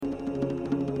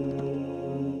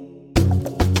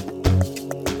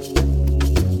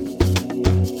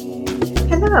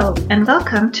Hello, and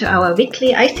welcome to our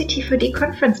weekly ICT4D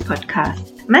conference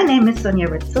podcast. My name is Sonja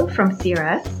Ritzel from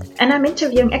CRS, and I'm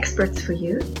interviewing experts for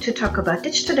you to talk about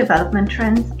digital development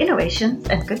trends, innovations,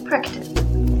 and good practice.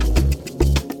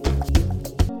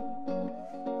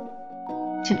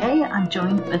 Today, I'm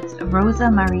joined with Rosa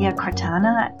Maria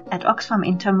Cortana at Oxfam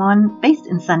Intermon, based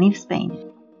in sunny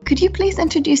Spain. Could you please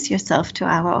introduce yourself to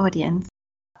our audience?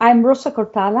 I'm Rosa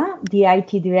Cortana, the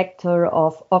IT director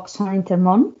of Oxfam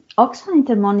Intermon. Oxfam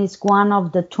Intermon is one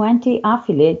of the 20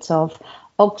 affiliates of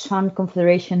Oxfam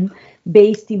Confederation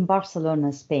based in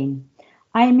Barcelona, Spain.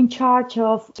 I am in charge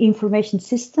of information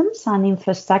systems and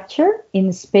infrastructure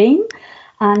in Spain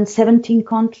and 17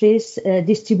 countries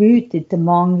distributed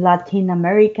among Latin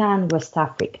America and West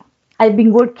Africa. I've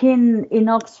been working in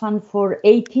Oxfam for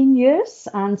 18 years,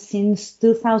 and since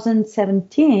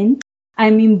 2017,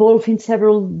 I'm involved in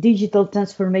several digital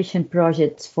transformation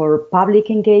projects for Public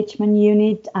Engagement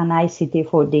Unit and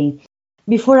ICT4D.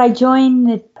 Before I joined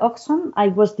Oxfam, I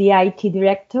was the IT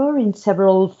director in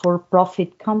several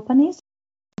for-profit companies.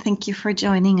 Thank you for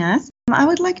joining us. I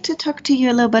would like to talk to you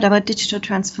a little bit about digital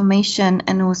transformation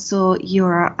and also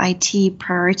your IT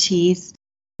priorities.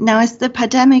 Now, as the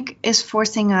pandemic is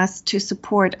forcing us to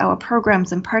support our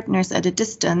programs and partners at a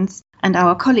distance, and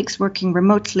our colleagues working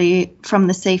remotely from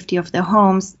the safety of their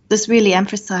homes, this really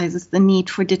emphasizes the need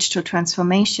for digital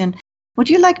transformation. Would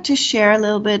you like to share a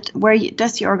little bit where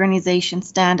does your organization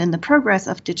stand in the progress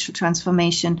of digital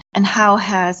transformation, and how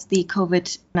has the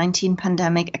COVID-19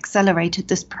 pandemic accelerated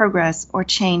this progress or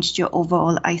changed your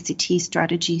overall ICT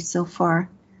strategy so far?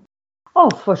 Oh,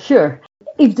 for sure.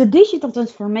 If the digital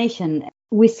transformation,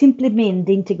 we simply mean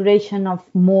the integration of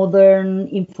modern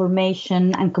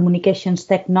information and communications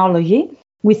technology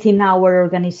within our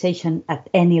organization at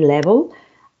any level,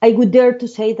 I would dare to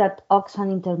say that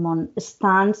Oxfam Intermon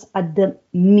stands at the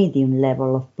medium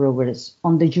level of progress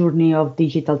on the journey of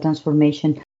digital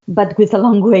transformation, but with a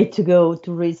long way to go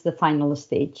to reach the final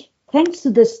stage. Thanks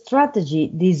to the strategy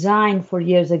designed 4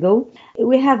 years ago,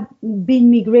 we have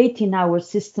been migrating our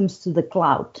systems to the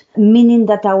cloud, meaning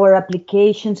that our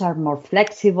applications are more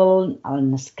flexible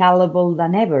and scalable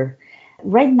than ever.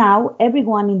 Right now,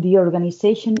 everyone in the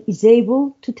organization is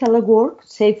able to telework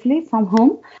safely from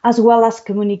home, as well as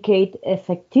communicate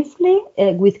effectively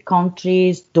with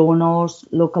countries, donors,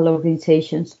 local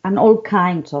organizations, and all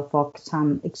kinds of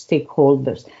Oxfam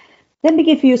stakeholders. Let me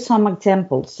give you some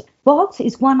examples. Box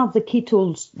is one of the key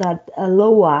tools that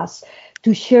allow us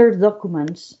to share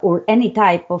documents or any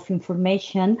type of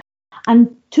information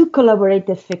and to collaborate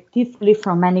effectively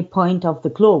from any point of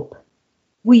the globe.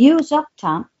 We use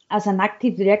Okta as an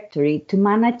Active Directory to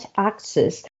manage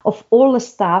access of all the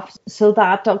staff so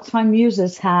that Oxfam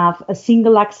users have a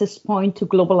single access point to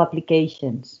global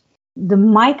applications. The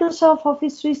Microsoft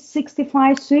Office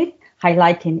 365 suite,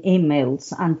 highlighting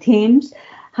emails and Teams,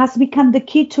 has become the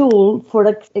key tool for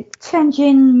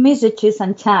exchanging messages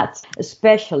and chats,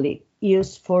 especially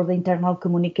used for the internal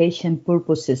communication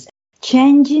purposes,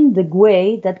 changing the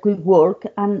way that we work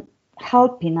and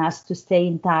helping us to stay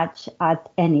in touch at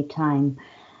any time.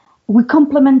 We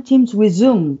complement Teams with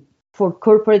Zoom for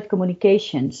corporate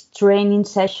communications, training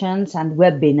sessions, and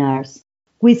webinars.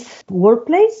 With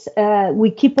Workplace,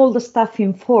 we keep all the staff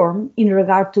informed in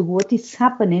regard to what is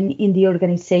happening in the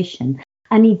organization.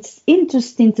 And it's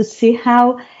interesting to see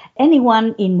how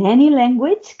anyone in any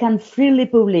language can freely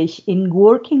publish in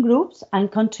working groups and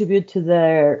contribute to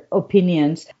their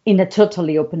opinions in a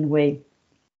totally open way.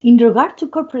 In regard to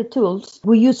corporate tools,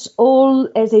 we use all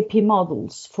SAP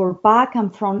models for back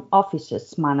and front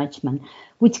offices management,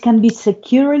 which can be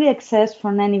securely accessed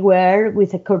from anywhere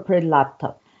with a corporate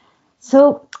laptop.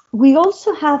 So we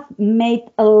also have made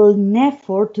an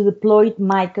effort to deploy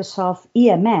Microsoft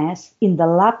EMS in the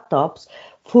laptops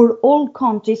for all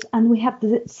countries, and we have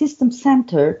the System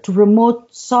Center to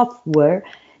remote software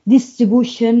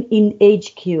distribution in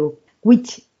HQ,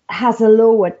 which has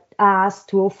allowed us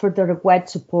to offer direct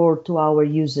support to our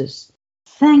users.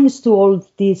 Thanks to all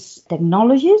these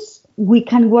technologies, we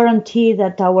can guarantee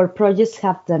that our projects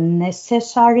have the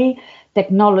necessary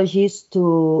technologies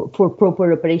for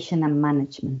proper operation and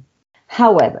management.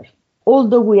 However,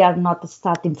 although we are not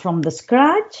starting from the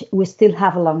scratch, we still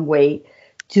have a long way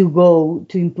to go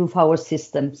to improve our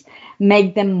systems,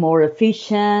 make them more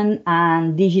efficient,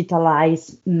 and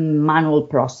digitalize manual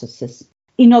processes.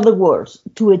 In other words,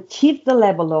 to achieve the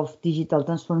level of digital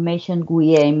transformation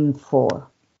we aim for.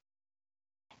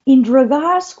 In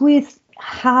regards with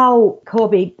how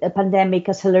COVID pandemic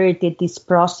accelerated this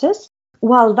process,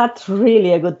 well, that's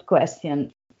really a good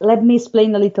question. Let me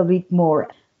explain a little bit more.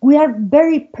 We are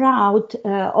very proud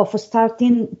of a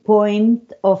starting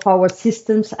point of our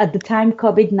systems at the time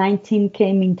COVID-19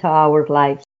 came into our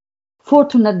lives.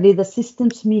 Fortunately, the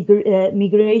system's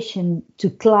migration to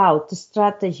cloud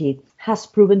strategy has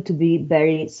proven to be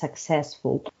very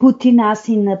successful, putting us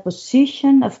in a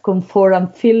position of comfort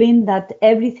and feeling that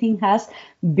everything has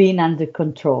been under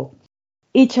control.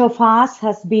 Each of us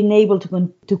has been able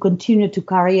to continue to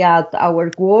carry out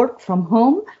our work from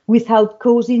home without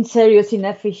causing serious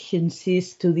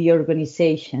inefficiencies to the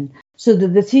organization. So the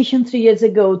decision 3 years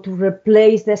ago to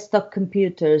replace desktop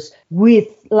computers with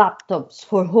laptops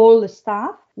for all the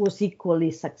staff was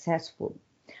equally successful,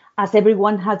 as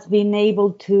everyone has been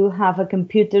able to have a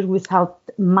computer without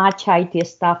much IT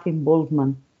staff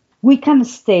involvement. We can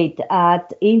state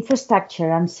at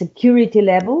infrastructure and security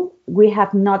level, we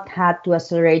have not had to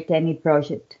accelerate any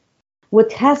project.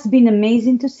 What has been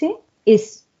amazing to see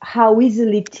is how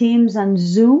easily Teams and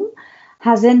Zoom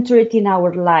has entered in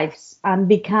our lives and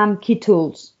become key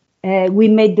tools. We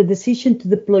made the decision to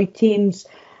deploy Teams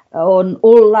on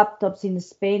all laptops in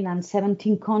Spain and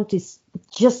 17 countries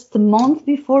just a month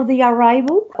before the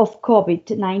arrival of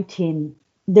COVID-19.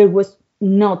 There was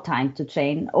no time to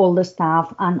train all the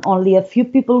staff and only a few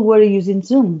people were using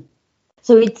Zoom.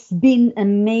 So it's been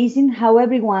amazing how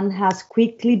everyone has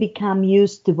quickly become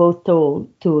used to both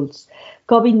tools.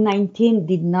 COVID-19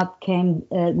 did not come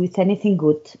with anything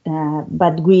good,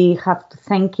 but we have to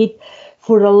thank it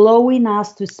for allowing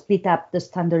us to speed up the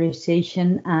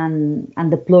standardization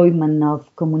and deployment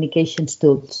of communications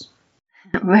tools.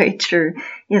 Very true.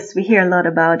 Yes, we hear a lot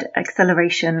about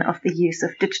acceleration of the use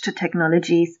of digital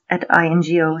technologies at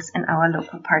INGOs and our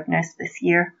local partners this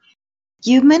year.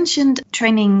 You mentioned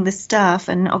training the staff,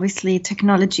 and obviously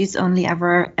technology is only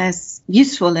ever as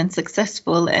useful and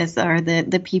successful as are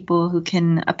the people who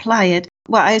can apply it.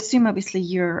 Well, I assume obviously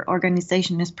your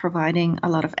organization is providing a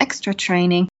lot of extra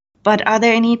training. But are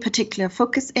there any particular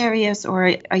focus areas,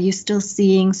 or are you still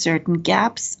seeing certain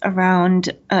gaps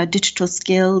around digital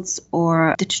skills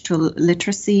or digital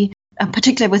literacy,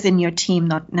 particularly within your team,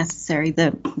 not necessarily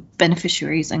the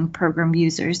beneficiaries and program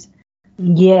users?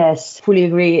 Yes, fully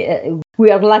agree. We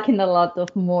are lacking a lot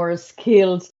of more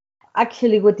skills.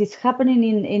 Actually, what is happening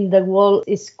in the world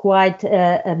is quite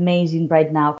amazing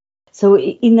right now. So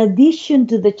in addition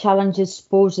to the challenges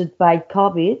posed by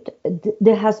COVID,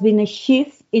 there has been a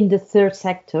shift in the third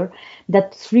sector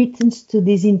that threatens to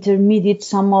disintermediate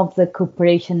some of the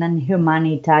cooperation and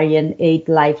humanitarian aid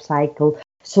life cycle.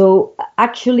 So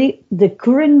actually, the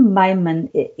current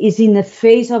environment is in a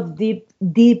phase of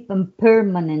deep and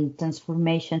permanent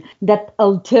transformation that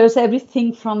alters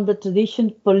everything from the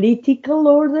traditional political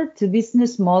order to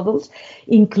business models,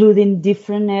 including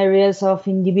different areas of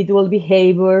individual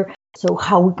behavior. So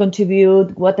how we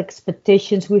contribute, what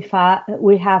expectations we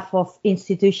have of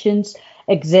institutions,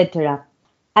 etc.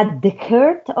 At the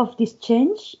heart of this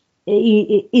change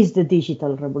is the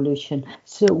digital revolution.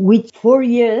 So which 4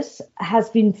 years has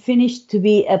been finished to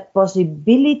be a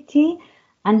possibility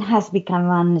and has become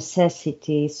a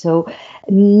necessity. So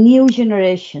new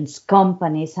generations,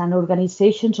 companies and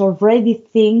organizations already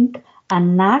think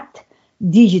and act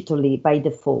digitally by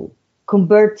default,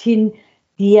 converting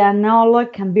the analog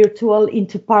and virtual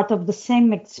into part of the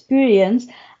same experience,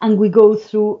 and we go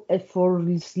through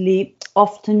effortlessly,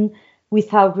 often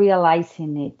without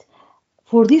realizing it.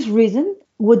 For this reason,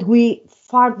 would we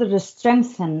further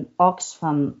strengthen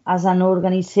Oxfam as an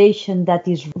organization that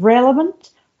is relevant,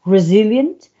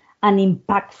 resilient, and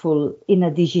impactful in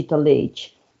a digital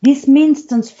age? This means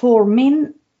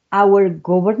transforming our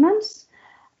governance,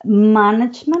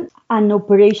 management, and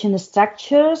operation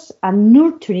structures and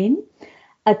nurturing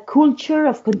a culture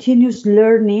of continuous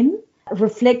learning,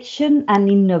 reflection, and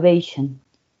innovation.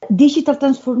 Digital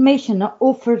transformation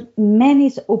offers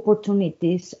many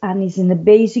opportunities and is a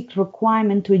basic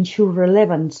requirement to ensure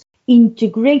relevance.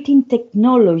 Integrating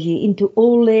technology into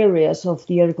all areas of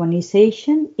the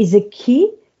organization is a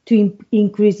key to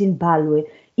increasing value,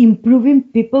 improving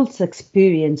people's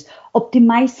experience,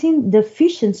 optimizing the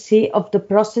efficiency of the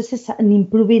processes, and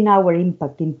improving our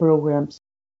impact in programs.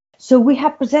 So we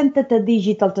have presented a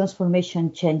digital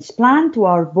transformation change plan to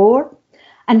our board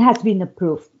and has been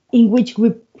approved, in which we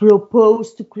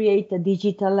propose to create a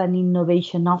digital and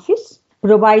innovation office,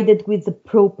 provided with the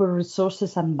proper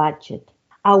resources and budget.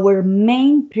 Our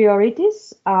main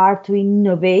priorities are to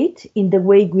innovate in the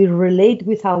way we relate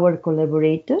with our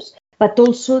collaborators, but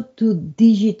also to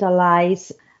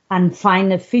digitalize and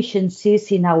find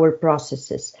efficiencies in our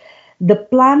processes. The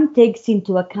plan takes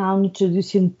into account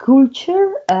introducing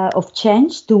culture of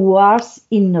change towards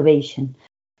innovation,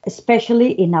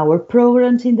 especially in our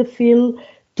programs in the field,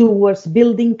 towards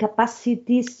building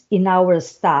capacities in our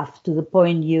staff, to the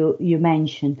point you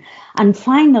mentioned. And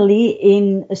finally,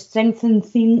 in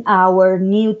strengthening our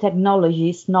new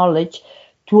technologies knowledge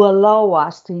to allow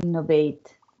us to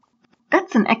innovate.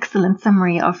 That's an excellent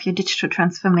summary of your digital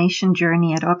transformation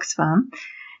journey at Oxfam.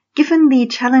 Given the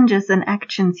challenges and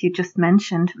actions you just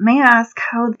mentioned, may I ask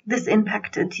how this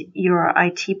impacted your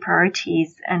IT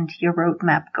priorities and your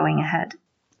roadmap going ahead?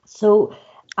 So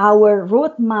our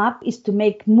roadmap is to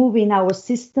make moving our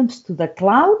systems to the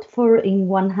cloud in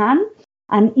one hand.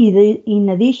 And in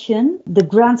addition, the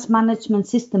grants management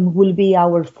system will be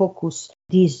our focus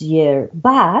this year.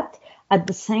 But at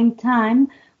the same time,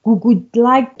 we would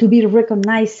like to be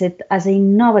recognized as an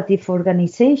innovative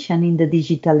organization in the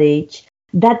digital age.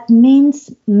 That means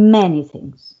many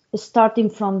things, starting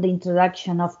from the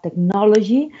introduction of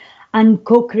technology and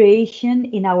co-creation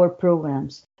in our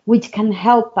programs, which can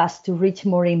help us to reach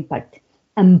more impact,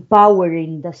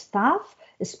 empowering the staff,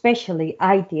 especially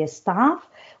IT staff,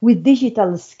 with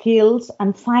digital skills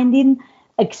and finding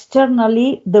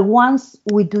externally the ones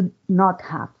we do not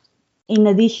have. In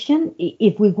addition,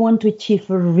 if we want to achieve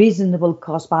a reasonable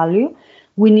cost value,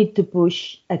 we need to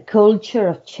push a culture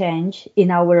of change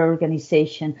in our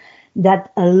organization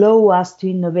that allow us to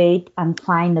innovate and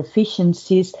find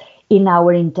efficiencies in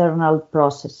our internal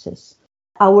processes.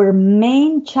 Our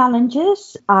main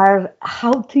challenges are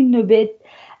how to innovate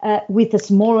with a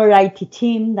smaller IT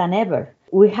team than ever.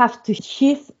 We have to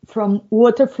shift from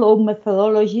waterfall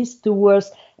methodologies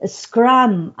towards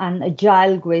Scrum and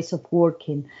Agile ways of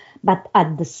working, but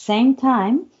at the same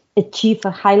time, achieve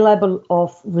a high level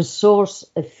of resource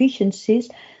efficiencies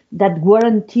that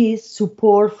guarantees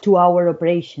support to our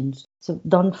operations. So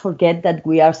don't forget that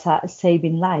we are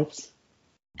saving lives.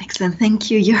 Excellent.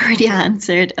 Thank you. You already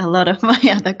answered a lot of my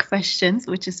other questions,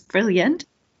 which is brilliant.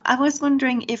 I was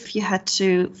wondering if you had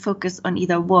to focus on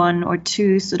either one or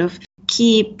two sort of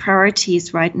key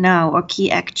priorities right now or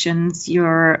key actions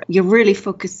you're really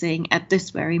focusing at this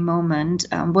very moment.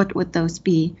 What would those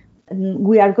be?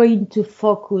 We are going to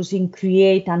focus in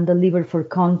create and deliver for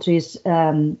countries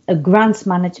a grants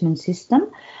management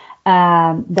system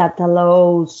that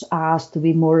allows us to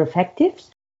be more effective.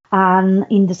 And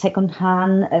in the second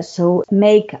hand, so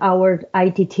make our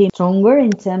IT team stronger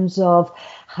in terms of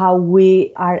how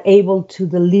we are able to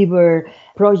deliver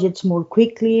projects more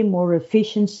quickly, more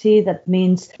efficiency. That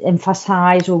means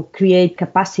emphasize or create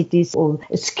capacities or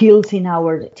skills in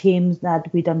our teams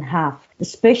that we don't have,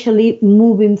 especially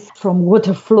moving from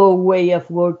waterfall way of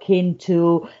working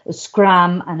to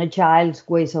Scrum and Agile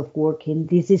ways of working.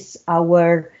 This is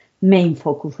our main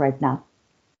focus right now.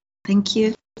 Thank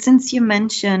you. Since you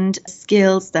mentioned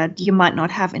skills that you might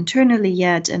not have internally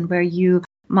yet and where you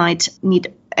might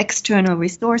need external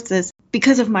resources,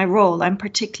 because of my role, I'm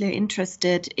particularly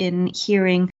interested in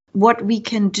hearing what we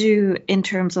can do in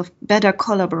terms of better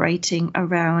collaborating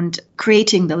around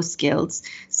creating those skills,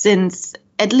 since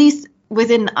at least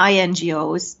within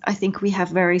INGOs, I think we have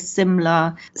very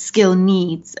similar skill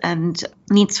needs and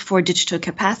needs for digital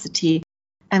capacity,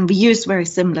 and we use very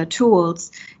similar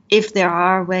tools. If there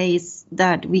are ways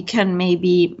that we can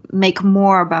maybe make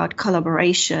more about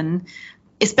collaboration,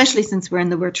 especially since we're in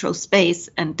the virtual space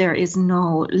and there is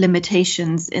no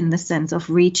limitations in the sense of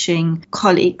reaching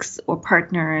colleagues or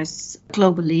partners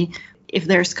globally, if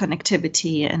there's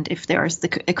connectivity and if there's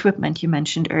the equipment you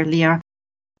mentioned earlier.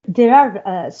 There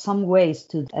are some ways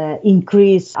to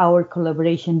increase our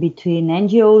collaboration between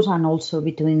NGOs and also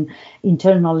between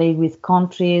internally with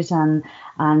countries and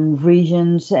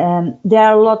regions. There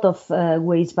are a lot of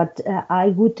ways, but I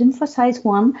would emphasize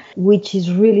one which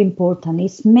is really important,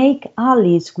 is make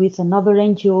allies with another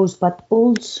NGOs, but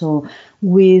also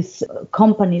with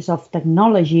companies of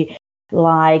technology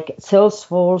like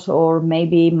Salesforce or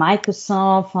maybe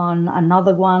Microsoft and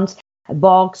other ones,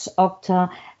 Box, Okta,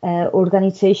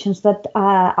 organizations that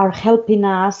are helping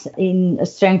us in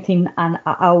strengthening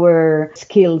our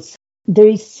skills. There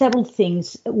is several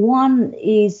things. One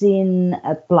is in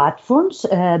platforms,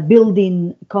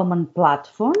 building common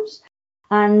platforms.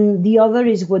 And the other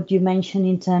is what you mentioned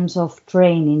in terms of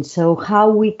training. So how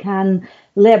we can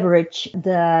leverage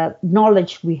the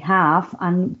knowledge we have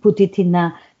and put it in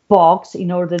a box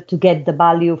in order to get the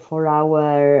value for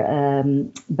our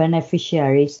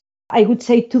beneficiaries. I would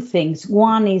say two things.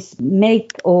 One is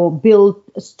make or build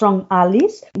strong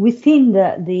allies within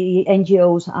the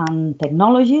NGOs and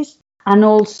technologies, and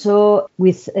also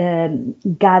with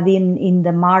gathering in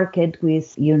the market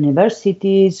with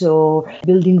universities or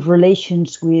building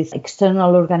relations with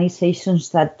external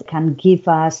organizations that can give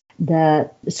us the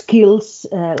skills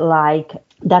like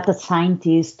data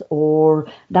scientist or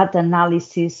data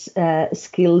analysis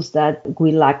skills that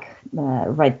we lack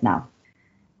right now.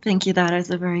 Thank you. That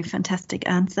is a very fantastic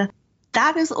answer.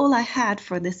 That is all I had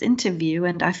for this interview,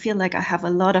 and I feel like I have a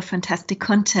lot of fantastic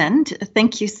content.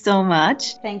 Thank you so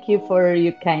much. Thank you for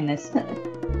your kindness.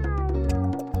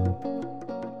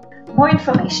 More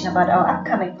information about our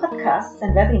upcoming podcasts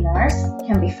and webinars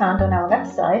can be found on our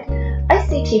website,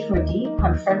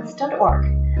 ict4dconference.org.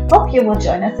 Hope you will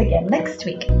join us again next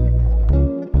week.